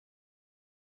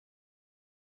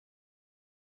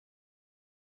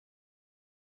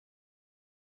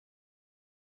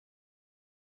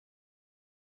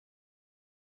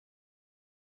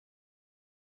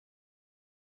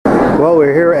Well,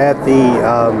 we're here at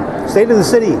the State of the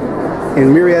City in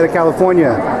Murrieta,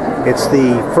 California. It's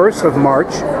the 1st of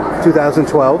March,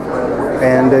 2012,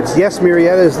 and it's Yes,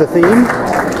 Murrieta is the theme.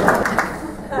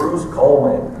 Bruce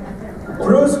Coleman.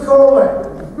 Bruce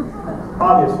Coleman.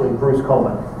 Obviously, Bruce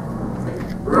Coleman.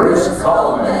 Bruce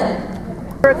Coleman.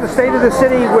 We're at the State of the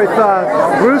City with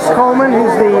Bruce Coleman,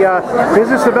 who's the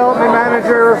Business Development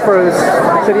Manager for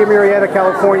the City of Murrieta,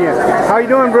 California. How are you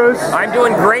doing, Bruce? I'm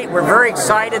doing great. We're very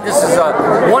excited. This is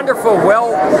a wonderful,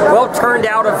 well turned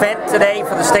out event today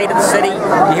for the State of the City.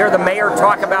 You hear the mayor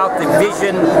talk about the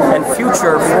vision and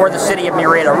future for the City of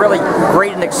Murrieta. Really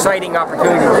great and exciting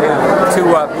opportunity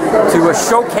to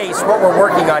showcase what we're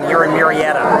working on here in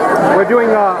Murrieta. We're doing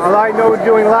we're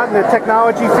doing a lot in the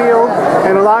technology field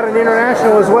and a lot in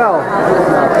international as well.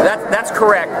 That's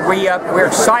correct. We're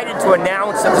excited to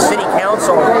announce that the City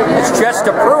Council has just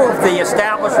approved the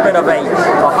establishment of a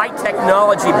high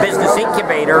technology business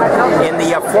incubator in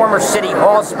the former City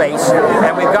Hall space,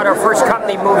 and we've got our first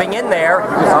company moving in there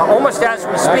almost as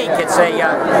we speak. It's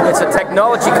a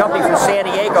technology company from San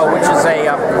Diego, which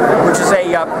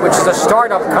is a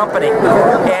startup company.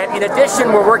 And in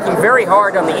addition, we're working very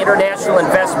hard on the international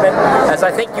investment. As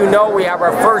I think you know, we have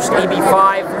our first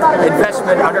EB5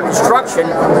 investment under construction,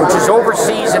 which is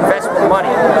overseas investment money.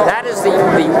 That is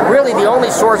really the only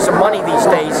source of money these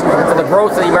days for the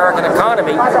growth of the American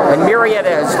economy, and Murrieta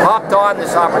has hopped on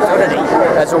this opportunity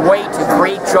as a way to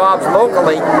create jobs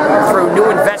locally through new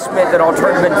investment and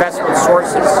alternative investment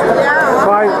sources.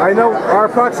 Well, I know our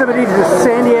proximity to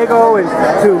San Diego and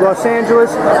to Los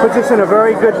Angeles puts us in a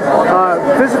very good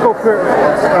physical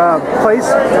place,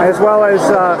 as well as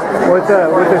with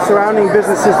the surrounding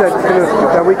businesses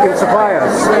that we can supply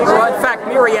us. Well, in fact,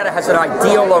 Murrieta has an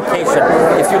ideal location.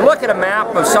 If you look at a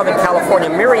map of Southern California,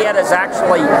 Murrieta is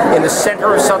actually in the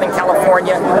center of Southern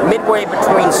California, midway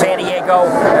between San Diego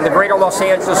and the greater Los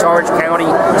Angeles, Orange County,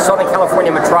 Southern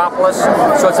California metropolis.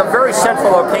 So it's a very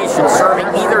central location serving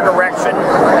either direction,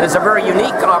 and it's a very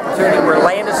unique opportunity where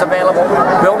land is available,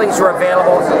 buildings are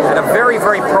available, and a very,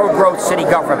 very pro-growth city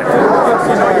government.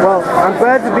 Well, I'm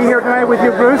glad to be here tonight with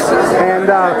you, Bruce, and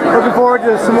looking forward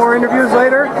to some more interviews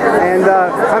later, and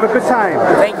have a good time.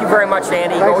 Thank you very much,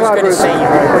 Andy. Thanks Always good to see you.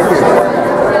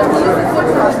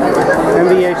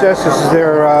 MVHS, this is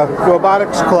their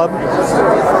robotics club.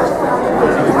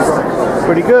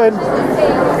 Pretty good.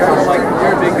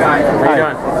 You're a big guy. How you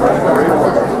doing?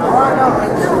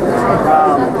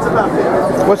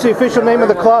 What's the official name of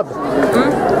the club?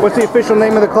 What's the official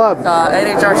name of the club?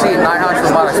 NHRC, Nighthawk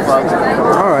Robotics Club.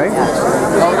 All right.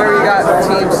 Over there you got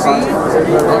Team C,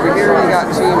 over here you got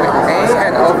Team A,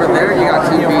 and over there you got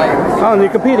Team B. Oh, and you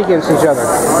compete against each other?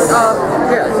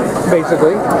 Yeah.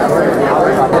 Basically.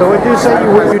 So would you say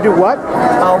you do what?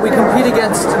 We compete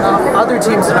against other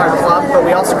teams in our club, but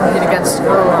we also compete against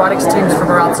robotics teams from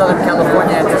around Southern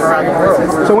California and from around the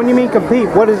world. So when you mean compete,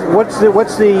 what's the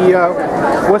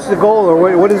goal,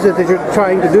 or what is it that you're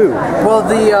trying to do? Well,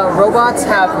 the robots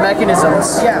have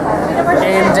mechanisms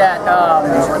aimed at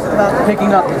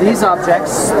picking up these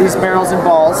objects, these barrels and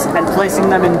balls, and placing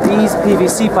them in these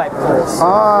PVC pipe holes.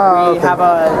 We have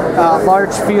a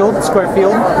large field, square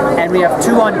field, and we have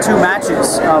 2-on-2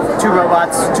 matches of two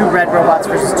red robots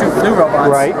versus two blue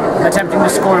robots, attempting to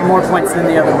score more points than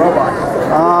the other robot.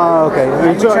 Okay.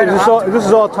 So this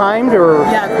is all timed, or?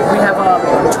 Yeah, we have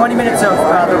 20 minutes of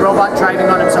the robot driving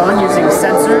on its own using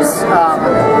sensors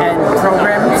and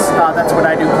programs. That's what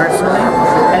I do personally.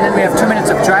 And then we have 2 minutes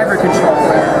of driver control.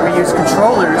 We use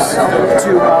controllers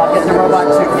to get the robot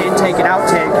to intake and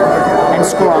outtake and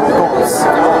score on the goals.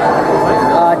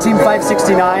 Team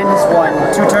 569 has won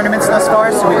 2 tournaments thus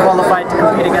far, so we qualified to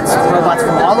compete against robots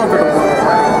from all over the world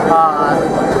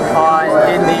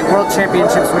in the World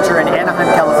Championships, which are in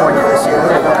Anaheim, California this year.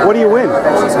 What do you win?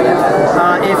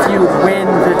 If you win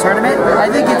the tournament, I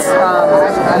think it's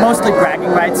mostly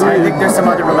bragging rights. I think there's some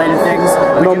other related things.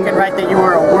 But you can write that you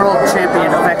were a world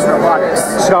champion of Vex Robotics.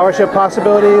 Scholarship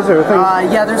possibilities or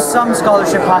things? Yeah, there's some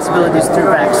scholarship possibilities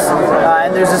through Vex.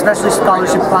 And there's especially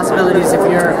scholarship possibilities if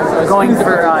you're going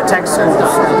for tech schools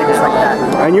and things like that.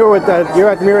 And you're at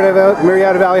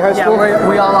Murrieta Valley High School? Yeah,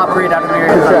 we all operate out of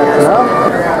Murrieta Valley High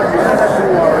School.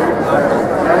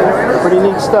 Pretty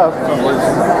neat stuff.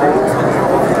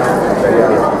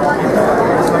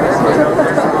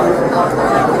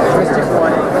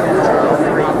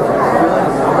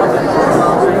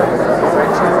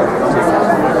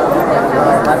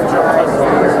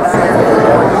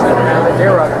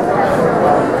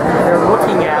 They're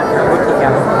looking at the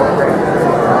program.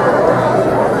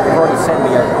 They've already sent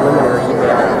me a preliminary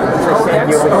email.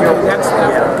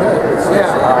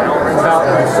 About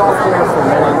software for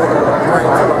men.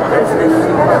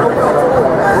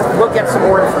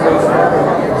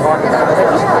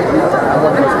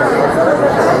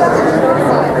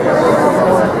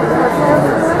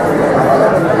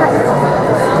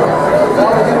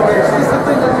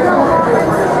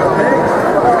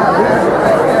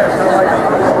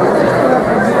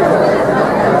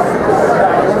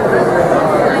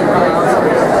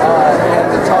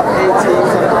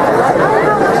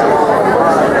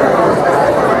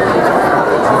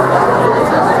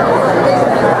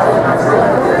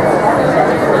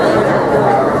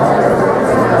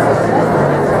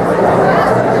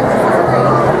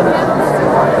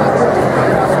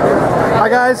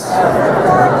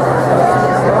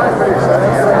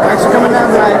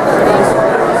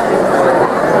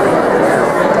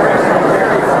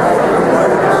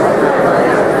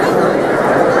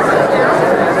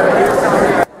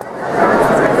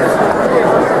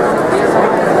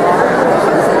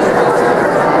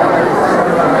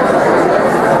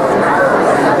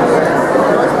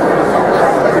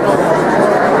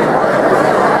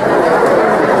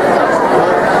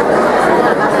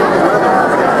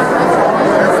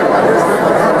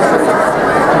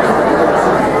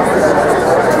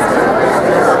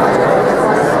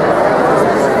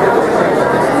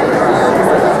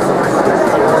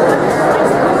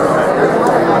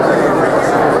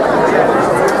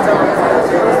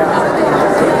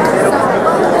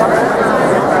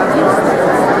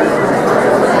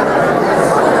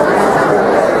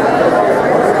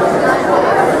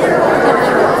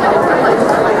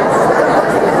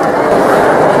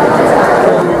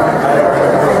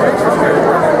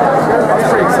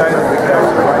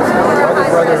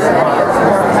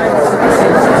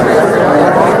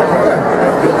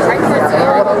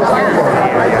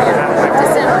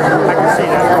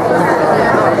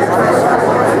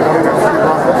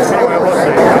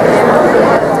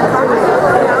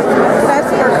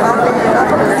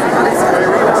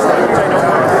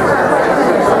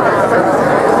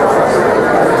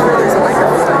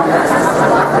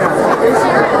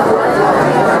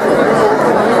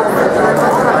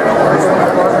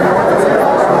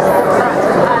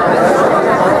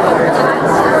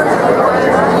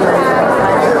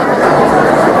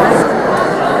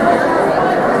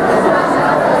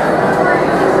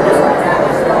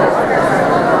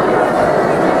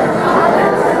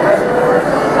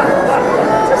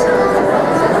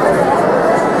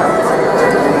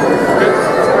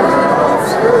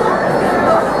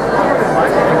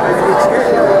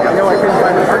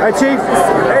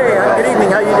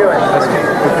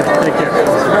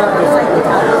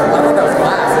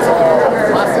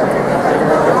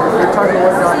 started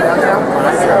working on downtown?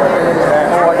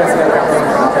 Oh, I guess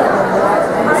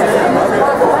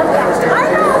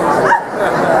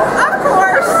Of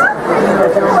course.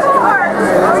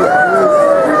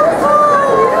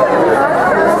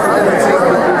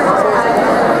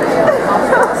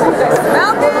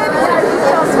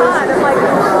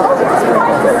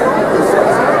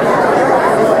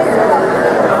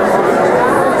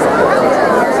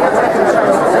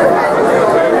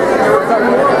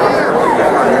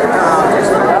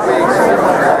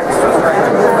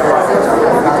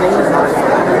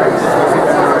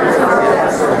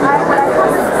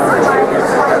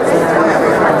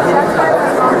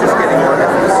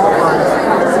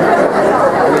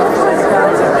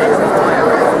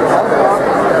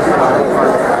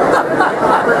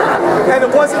 And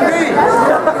it wasn't me.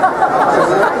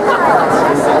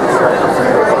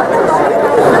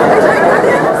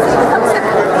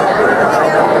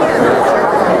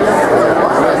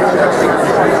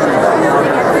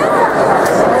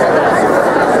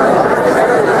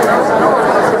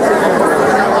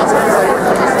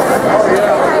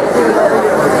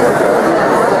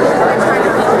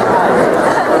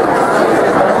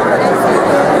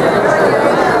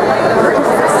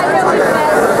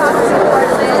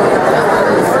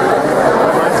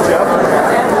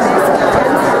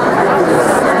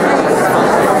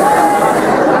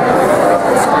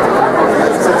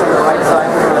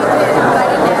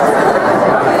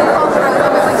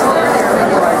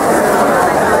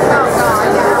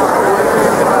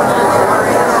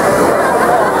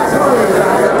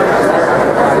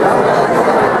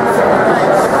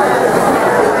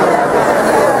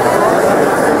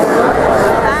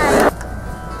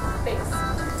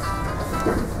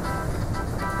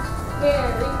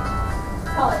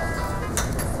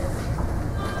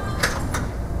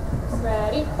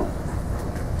 Ready?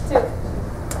 2.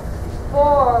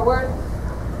 Forward.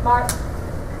 March.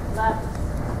 Left.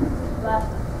 Left.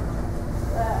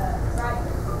 Right.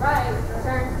 Right.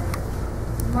 Return.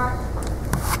 March.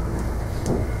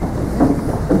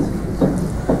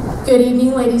 Good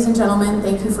evening, ladies and gentlemen.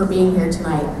 Thank you for being here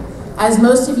tonight. As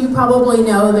most of you probably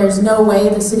know, there's no way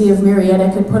the city of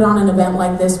Murrieta could put on an event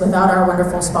like this without our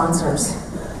wonderful sponsors.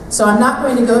 So I'm not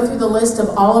going to go through the list of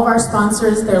all of our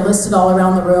sponsors. They're listed all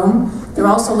around the room. They're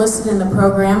also listed in the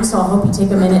program, so I hope you take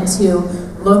a minute to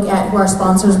look at who our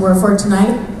sponsors were for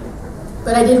tonight.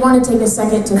 But I did want to take a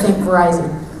second to thank Verizon.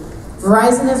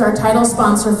 Verizon is our title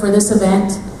sponsor for this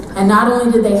event, and not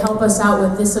only did they help us out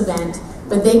with this event,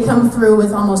 but they come through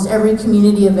with almost every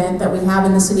community event that we have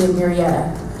in the city of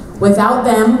Murrieta. Without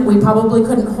them, we probably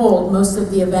couldn't hold most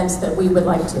of the events that we would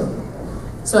like to.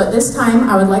 So at this time,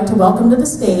 I would like to welcome to the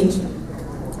stage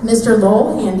Mr.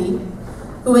 Lowell Handy,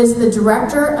 who is the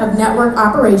Director of Network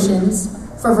Operations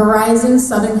for Verizon's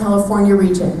Southern California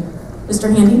region.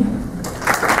 Mr. Handy.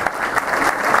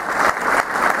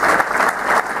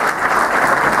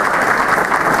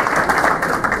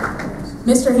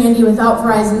 Mr. Handy, without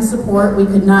Verizon's support, we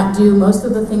could not do most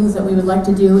of the things that we would like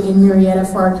to do in Murrieta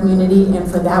for our community, and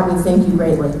for that we thank you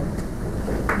greatly.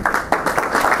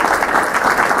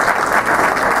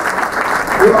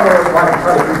 We always want to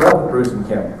try to keep up with Bruce and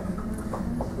Kim.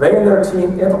 They and their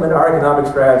team implement our economic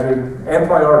strategy and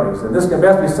priorities, and this can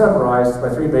best be summarized by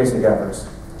 3 basic efforts.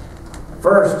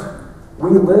 First, we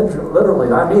literally,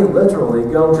 and I mean literally,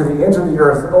 go to the ends of the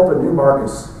earth to open new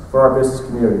markets for our business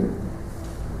community.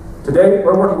 Today,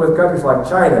 we're working with countries like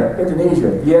China,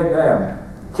 Indonesia, Vietnam,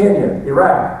 Kenya,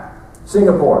 Iraq,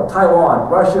 Singapore, Taiwan,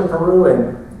 Russia, Peru,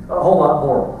 and a whole lot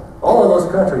more. All of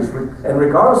those countries, and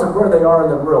regardless of where they are in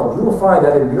the world, you will find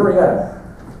that in Murrieta,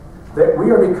 that we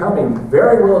are becoming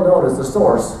very well known as the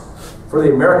source for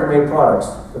the American-made products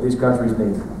that these countries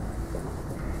need.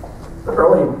 But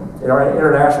early in our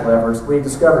international efforts, we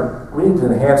discovered we need to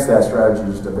enhance that strategy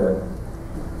just a bit.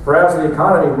 For as the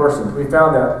economy worsened, we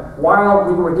found that while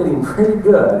we were getting pretty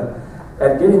good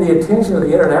at getting the attention of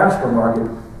the international market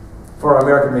for our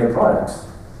American-made products,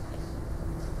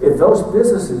 if those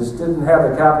businesses didn't have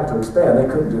the capital to expand, they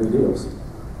couldn't do the deals.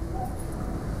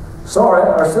 So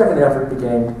our second effort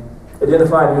became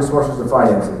identifying new sources of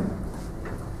financing.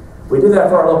 We did that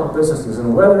for our local businesses,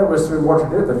 and whether it was through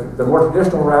the more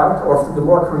traditional route or through the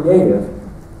more creative,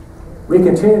 we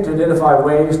continued to identify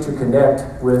ways to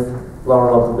connect with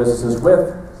our local businesses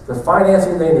with the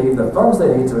financing they need, the funds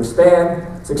they need to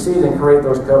expand, succeed, and create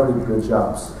those coveted good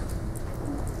jobs.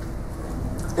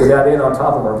 With that in on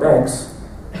top of our banks,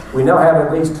 we now have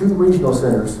at least 2 regional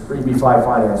centers for EB5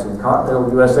 financing,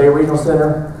 Continental USA Regional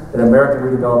Center and American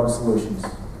Redevelopment Solutions.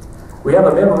 We have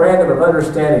a memorandum of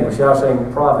understanding with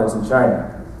Shaoxing Province in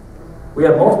China. We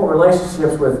have multiple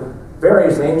relationships with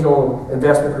various angel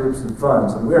investment groups and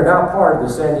funds, and we are now part of the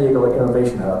San Diego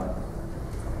Innovation Hub.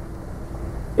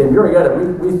 In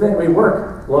Murrieta, we think we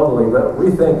work globally, but we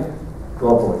think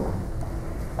globally.